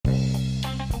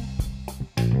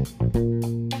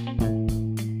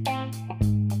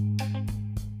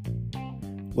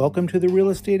Welcome to The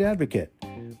Real Estate Advocate,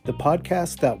 the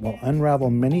podcast that will unravel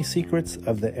many secrets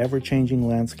of the ever-changing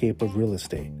landscape of real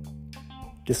estate.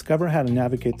 Discover how to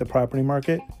navigate the property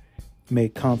market,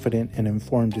 make confident and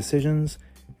informed decisions,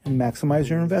 and maximize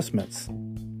your investments.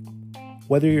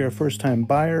 Whether you're a first-time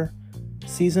buyer,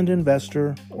 seasoned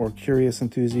investor, or curious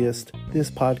enthusiast,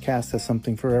 this podcast has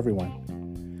something for everyone.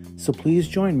 So please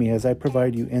join me as I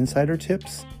provide you insider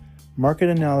tips, market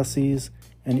analyses,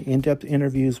 and in-depth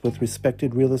interviews with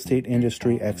respected real estate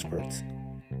industry experts.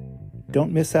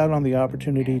 Don't miss out on the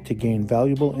opportunity to gain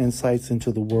valuable insights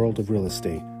into the world of real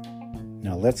estate.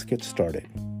 Now let's get started.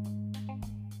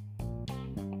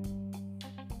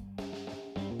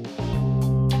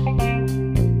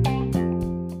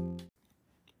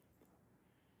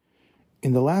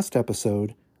 In the last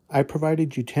episode, I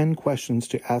provided you 10 questions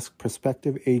to ask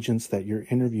prospective agents that you're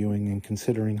interviewing and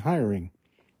considering hiring.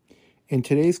 In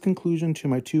today's conclusion to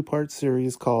my two-part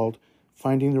series called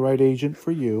Finding the Right Agent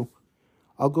for You,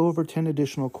 I'll go over 10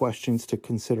 additional questions to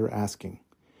consider asking.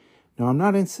 Now, I'm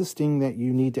not insisting that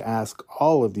you need to ask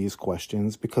all of these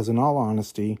questions because, in all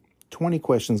honesty, 20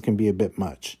 questions can be a bit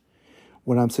much.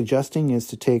 What I'm suggesting is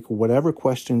to take whatever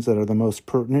questions that are the most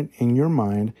pertinent in your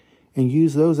mind and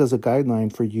use those as a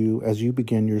guideline for you as you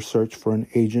begin your search for an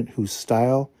agent whose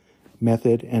style,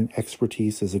 method, and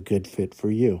expertise is a good fit for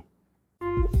you.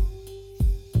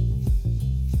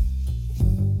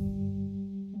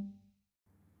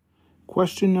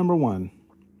 Question number 1.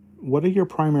 What are your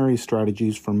primary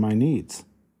strategies for my needs?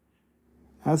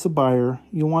 As a buyer,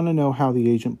 you'll want to know how the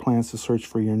agent plans to search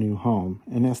for your new home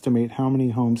and estimate how many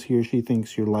homes he or she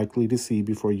thinks you're likely to see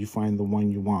before you find the one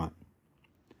you want.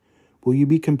 Will you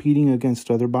be competing against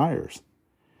other buyers?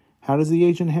 How does the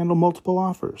agent handle multiple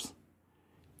offers?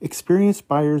 Experienced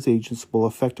buyer's agents will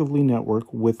effectively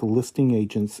network with listing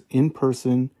agents in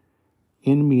person,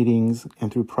 in meetings,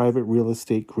 and through private real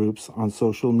estate groups on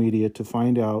social media to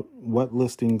find out what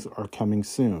listings are coming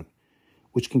soon,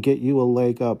 which can get you a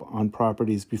leg up on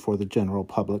properties before the general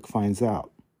public finds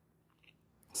out.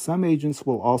 Some agents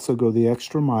will also go the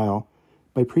extra mile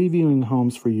by previewing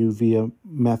homes for you via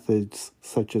methods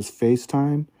such as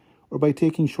FaceTime or by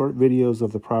taking short videos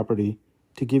of the property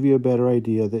to give you a better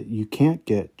idea that you can't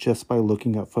get just by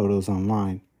looking at photos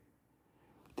online.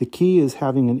 The key is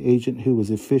having an agent who is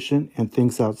efficient and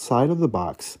thinks outside of the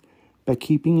box, by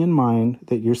keeping in mind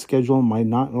that your schedule might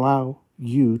not allow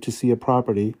you to see a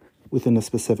property within a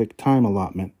specific time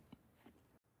allotment.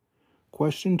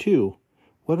 Question 2.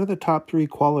 What are the top 3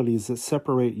 qualities that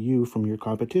separate you from your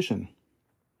competition?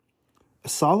 A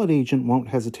solid agent won't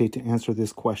hesitate to answer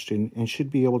this question and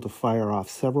should be able to fire off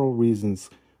several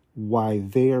reasons why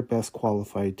they are best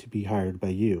qualified to be hired by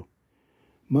you.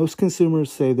 Most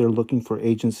consumers say they're looking for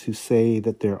agents who say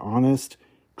that they're honest,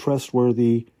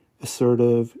 trustworthy,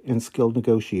 assertive, and skilled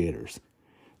negotiators.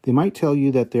 They might tell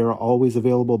you that they are always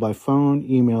available by phone,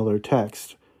 email, or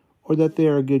text, or that they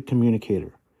are a good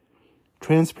communicator.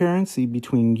 Transparency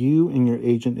between you and your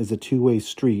agent is a two-way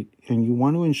street, and you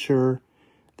want to ensure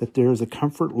that there is a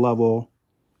comfort level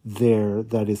there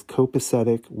that is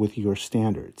copacetic with your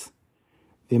standards.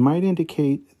 They might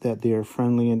indicate that they are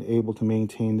friendly and able to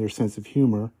maintain their sense of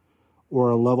humor, or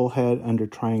a level head under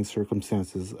trying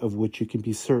circumstances, of which you can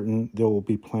be certain there will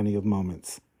be plenty of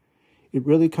moments. It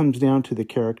really comes down to the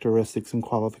characteristics and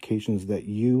qualifications that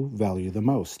you value the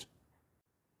most.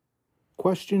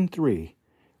 Question 3.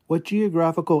 What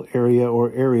geographical area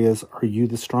or areas are you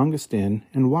the strongest in,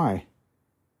 and why?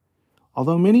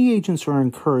 Although many agents are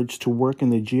encouraged to work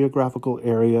in the geographical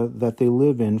area that they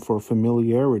live in for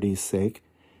familiarity's sake,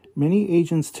 many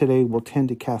agents today will tend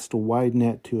to cast a wide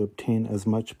net to obtain as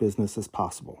much business as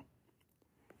possible.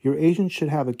 Your agent should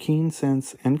have a keen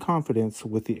sense and confidence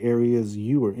with the areas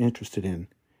you are interested in.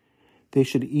 They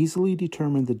should easily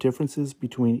determine the differences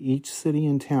between each city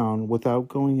and town without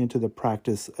going into the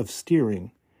practice of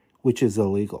steering, which is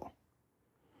illegal.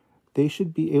 They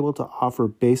should be able to offer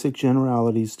basic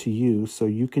generalities to you so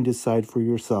you can decide for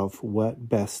yourself what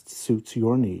best suits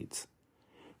your needs.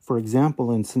 For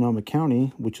example, in Sonoma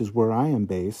County, which is where I am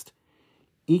based,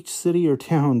 each city or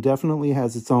town definitely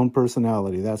has its own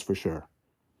personality, that's for sure.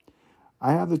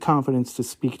 I have the confidence to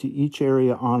speak to each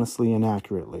area honestly and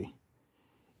accurately.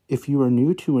 If you are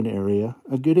new to an area,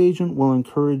 a good agent will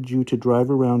encourage you to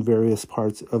drive around various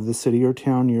parts of the city or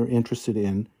town you're interested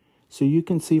in so you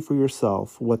can see for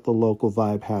yourself what the local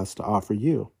vibe has to offer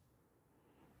you.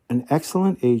 An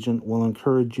excellent agent will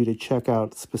encourage you to check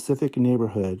out a specific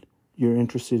neighborhood you're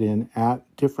interested in at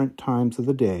different times of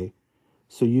the day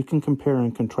so you can compare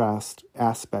and contrast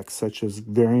aspects such as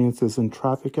variances in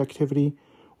traffic activity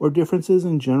or differences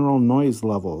in general noise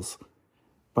levels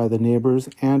by the neighbors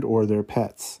and or their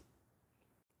pets.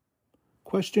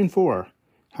 Question 4.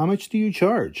 How much do you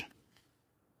charge?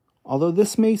 Although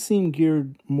this may seem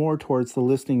geared more towards the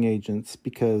listing agents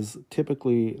because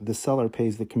typically the seller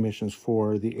pays the commissions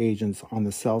for the agents on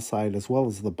the sell side as well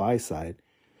as the buy side.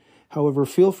 However,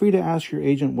 feel free to ask your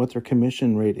agent what their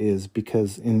commission rate is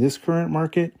because in this current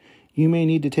market, you may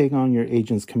need to take on your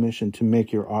agent's commission to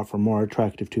make your offer more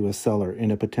attractive to a seller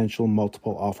in a potential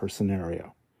multiple offer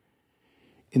scenario.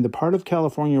 In the part of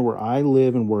California where I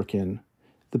live and work in,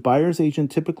 the buyer's agent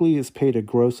typically is paid a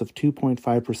gross of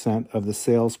 2.5% of the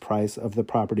sales price of the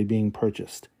property being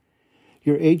purchased.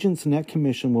 Your agent's net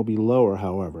commission will be lower,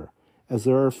 however, as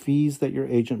there are fees that your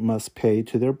agent must pay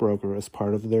to their broker as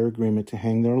part of their agreement to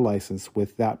hang their license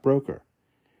with that broker.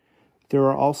 There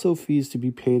are also fees to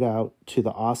be paid out to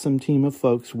the awesome team of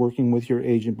folks working with your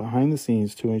agent behind the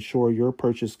scenes to ensure your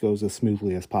purchase goes as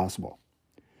smoothly as possible.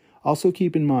 Also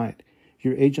keep in mind,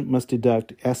 your agent must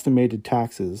deduct estimated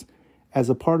taxes as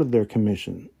a part of their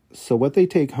commission, so what they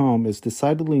take home is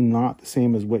decidedly not the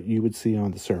same as what you would see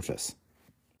on the surface.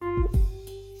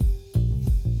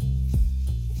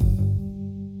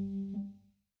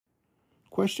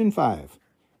 Question 5.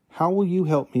 How will you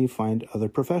help me find other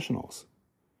professionals?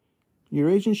 Your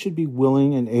agent should be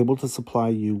willing and able to supply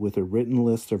you with a written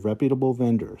list of reputable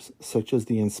vendors, such as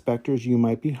the inspectors you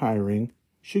might be hiring,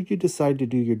 should you decide to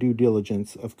do your due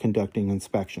diligence of conducting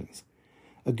inspections.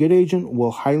 A good agent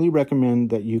will highly recommend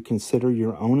that you consider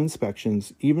your own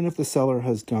inspections, even if the seller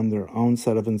has done their own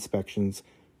set of inspections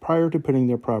prior to putting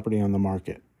their property on the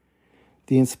market.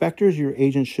 The inspectors your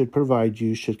agent should provide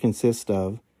you should consist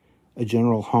of a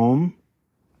general home,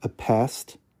 a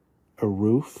pest, a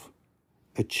roof,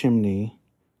 a chimney,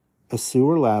 a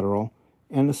sewer lateral,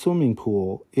 and a swimming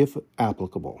pool, if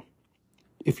applicable.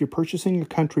 If you're purchasing a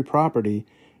country property,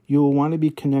 you will want to be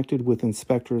connected with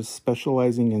inspectors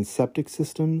specializing in septic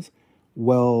systems,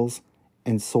 wells,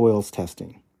 and soils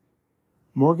testing.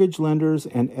 Mortgage lenders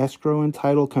and escrow and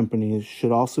title companies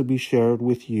should also be shared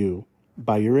with you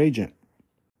by your agent.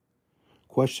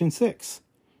 Question 6.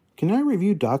 Can I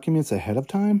review documents ahead of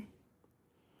time?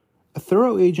 A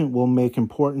thorough agent will make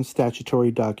important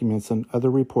statutory documents and other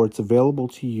reports available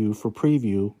to you for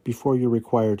preview before you're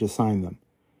required to sign them.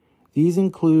 These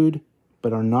include,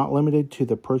 but are not limited to,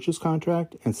 the purchase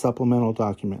contract and supplemental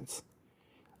documents.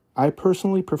 I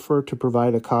personally prefer to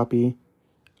provide a copy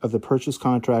of the purchase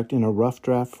contract in a rough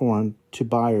draft form to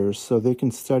buyers so they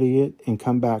can study it and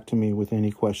come back to me with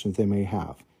any questions they may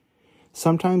have.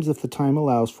 Sometimes, if the time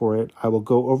allows for it, I will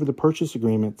go over the purchase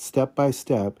agreement step by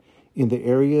step in the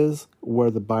areas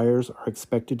where the buyers are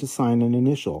expected to sign an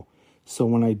initial, so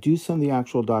when I do send the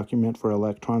actual document for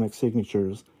electronic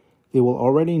signatures, they will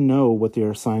already know what they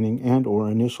are signing and or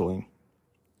initialing.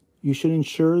 You should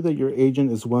ensure that your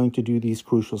agent is willing to do these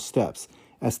crucial steps,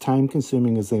 as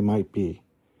time-consuming as they might be.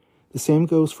 The same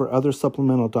goes for other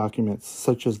supplemental documents,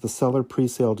 such as the seller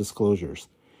pre-sale disclosures.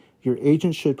 Your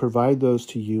agent should provide those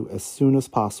to you as soon as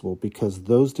possible because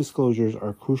those disclosures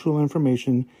are crucial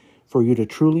information for you to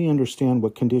truly understand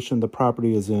what condition the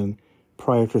property is in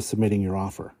prior to submitting your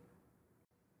offer.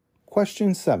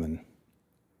 Question 7.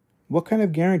 What kind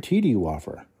of guarantee do you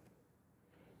offer?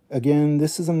 Again,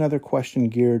 this is another question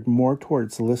geared more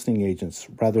towards listing agents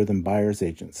rather than buyer's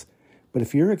agents. But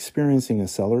if you're experiencing a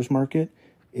seller's market,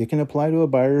 it can apply to a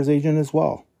buyer's agent as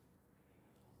well.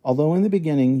 Although in the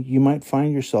beginning, you might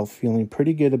find yourself feeling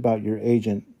pretty good about your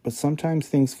agent, but sometimes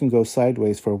things can go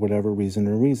sideways for whatever reason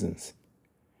or reasons.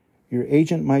 Your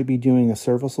agent might be doing a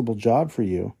serviceable job for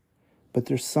you, but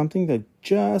there's something that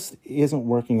just isn't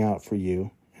working out for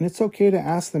you, and it's okay to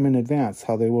ask them in advance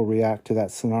how they will react to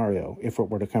that scenario if it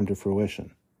were to come to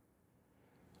fruition.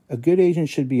 A good agent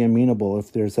should be amenable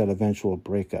if there's that eventual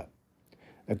breakup.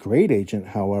 A great agent,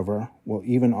 however, will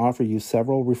even offer you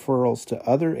several referrals to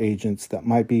other agents that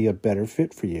might be a better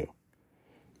fit for you.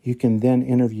 You can then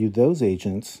interview those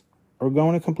agents or go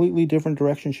in a completely different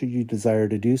direction should you desire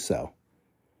to do so.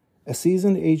 A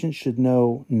seasoned agent should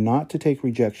know not to take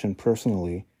rejection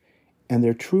personally, and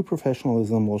their true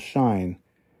professionalism will shine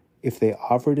if they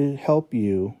offer to help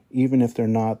you, even if they're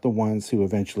not the ones who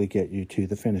eventually get you to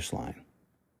the finish line.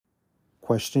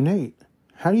 Question 8.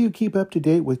 How do you keep up to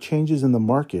date with changes in the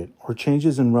market or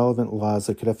changes in relevant laws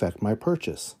that could affect my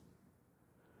purchase?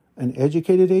 An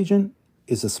educated agent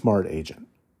is a smart agent,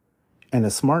 and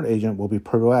a smart agent will be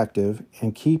proactive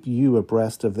and keep you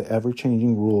abreast of the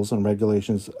ever-changing rules and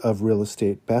regulations of real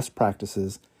estate best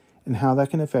practices and how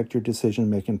that can affect your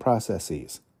decision-making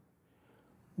processes.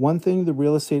 One thing the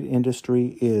real estate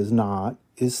industry is not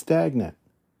is stagnant.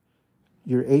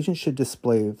 Your agent should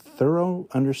display a thorough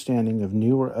understanding of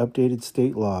new or updated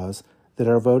state laws that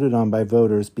are voted on by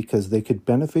voters because they could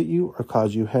benefit you or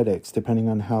cause you headaches depending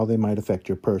on how they might affect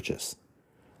your purchase.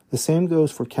 The same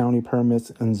goes for county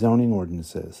permits and zoning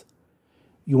ordinances.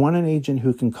 You want an agent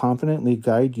who can confidently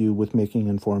guide you with making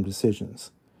informed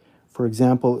decisions. For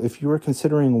example, if you are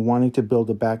considering wanting to build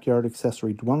a backyard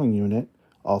accessory dwelling unit,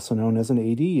 also known as an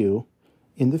ADU,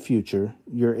 in the future,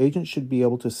 your agent should be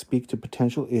able to speak to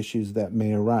potential issues that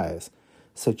may arise,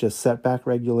 such as setback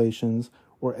regulations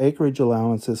or acreage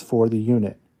allowances for the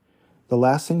unit. The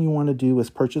last thing you want to do is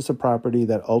purchase a property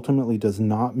that ultimately does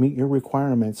not meet your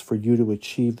requirements for you to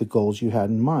achieve the goals you had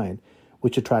in mind,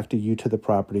 which attracted you to the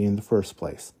property in the first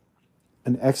place.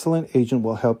 An excellent agent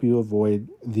will help you avoid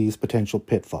these potential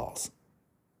pitfalls.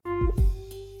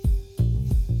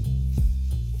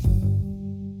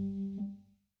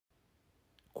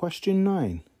 Question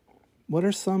 9. What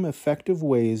are some effective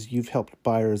ways you've helped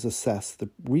buyers assess the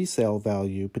resale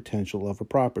value potential of a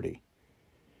property?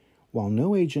 While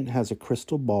no agent has a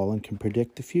crystal ball and can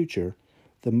predict the future,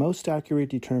 the most accurate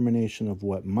determination of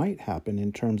what might happen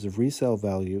in terms of resale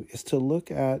value is to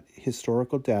look at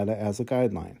historical data as a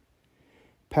guideline.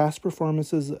 Past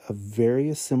performances of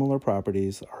various similar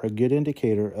properties are a good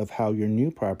indicator of how your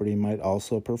new property might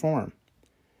also perform.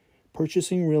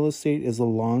 Purchasing real estate is a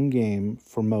long game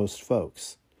for most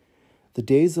folks. The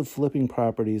days of flipping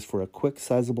properties for a quick,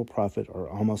 sizable profit are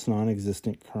almost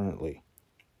non-existent currently.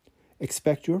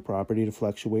 Expect your property to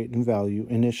fluctuate in value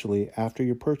initially after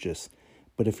your purchase,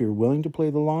 but if you're willing to play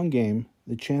the long game,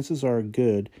 the chances are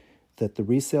good that the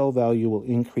resale value will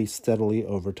increase steadily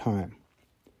over time.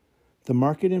 The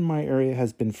market in my area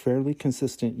has been fairly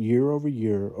consistent year over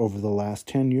year over the last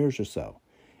 10 years or so,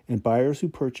 and buyers who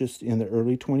purchased in the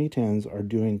early 2010s are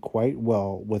doing quite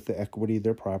well with the equity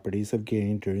their properties have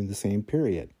gained during the same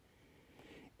period.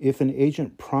 If an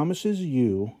agent promises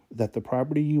you that the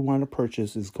property you want to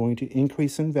purchase is going to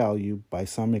increase in value by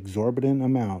some exorbitant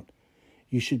amount,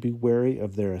 you should be wary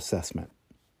of their assessment.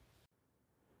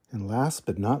 And last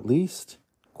but not least,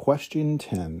 question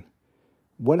 10.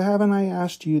 What haven't I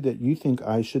asked you that you think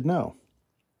I should know?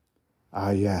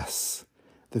 Ah, yes,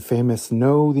 the famous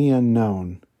know the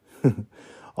unknown.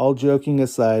 All joking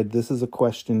aside, this is a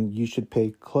question you should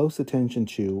pay close attention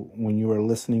to when you are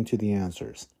listening to the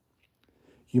answers.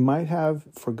 You might have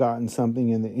forgotten something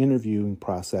in the interviewing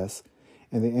process,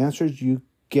 and the answers you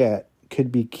get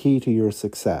could be key to your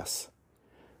success.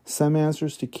 Some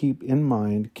answers to keep in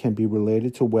mind can be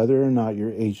related to whether or not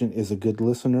your agent is a good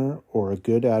listener or a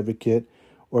good advocate,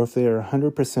 or if they are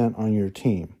 100% on your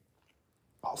team.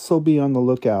 Also be on the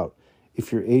lookout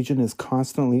if your agent is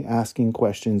constantly asking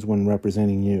questions when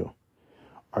representing you.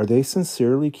 Are they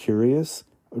sincerely curious,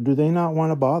 or do they not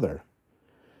want to bother?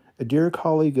 A dear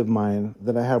colleague of mine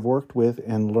that I have worked with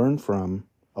and learned from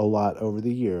a lot over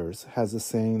the years has a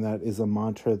saying that is a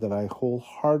mantra that I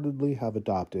wholeheartedly have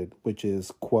adopted, which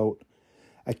is, quote,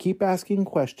 I keep asking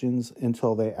questions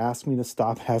until they ask me to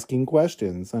stop asking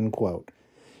questions, unquote.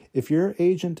 If your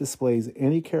agent displays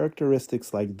any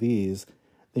characteristics like these,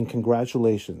 then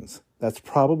congratulations. That's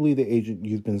probably the agent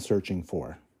you've been searching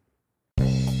for.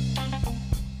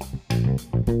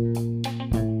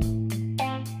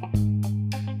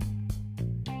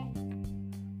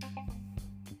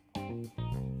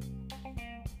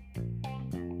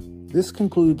 This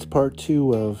concludes part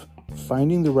 2 of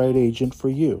Finding the Right Agent for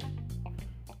You.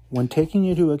 When taking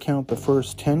into account the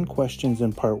first 10 questions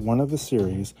in part 1 of the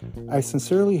series, I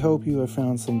sincerely hope you have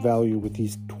found some value with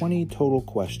these 20 total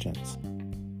questions.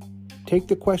 Take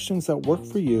the questions that work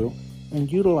for you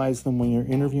and utilize them when you're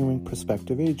interviewing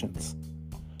prospective agents.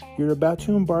 You're about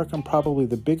to embark on probably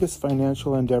the biggest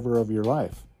financial endeavor of your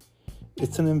life.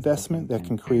 It's an investment that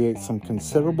can create some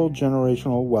considerable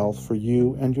generational wealth for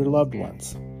you and your loved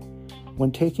ones.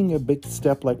 When taking a big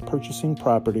step like purchasing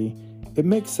property, it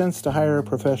makes sense to hire a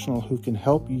professional who can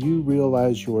help you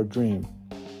realize your dream.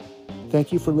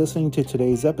 Thank you for listening to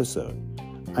today's episode.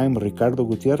 I'm Ricardo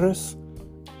Gutierrez,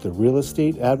 the real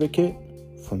estate advocate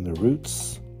from the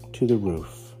roots to the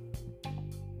roof.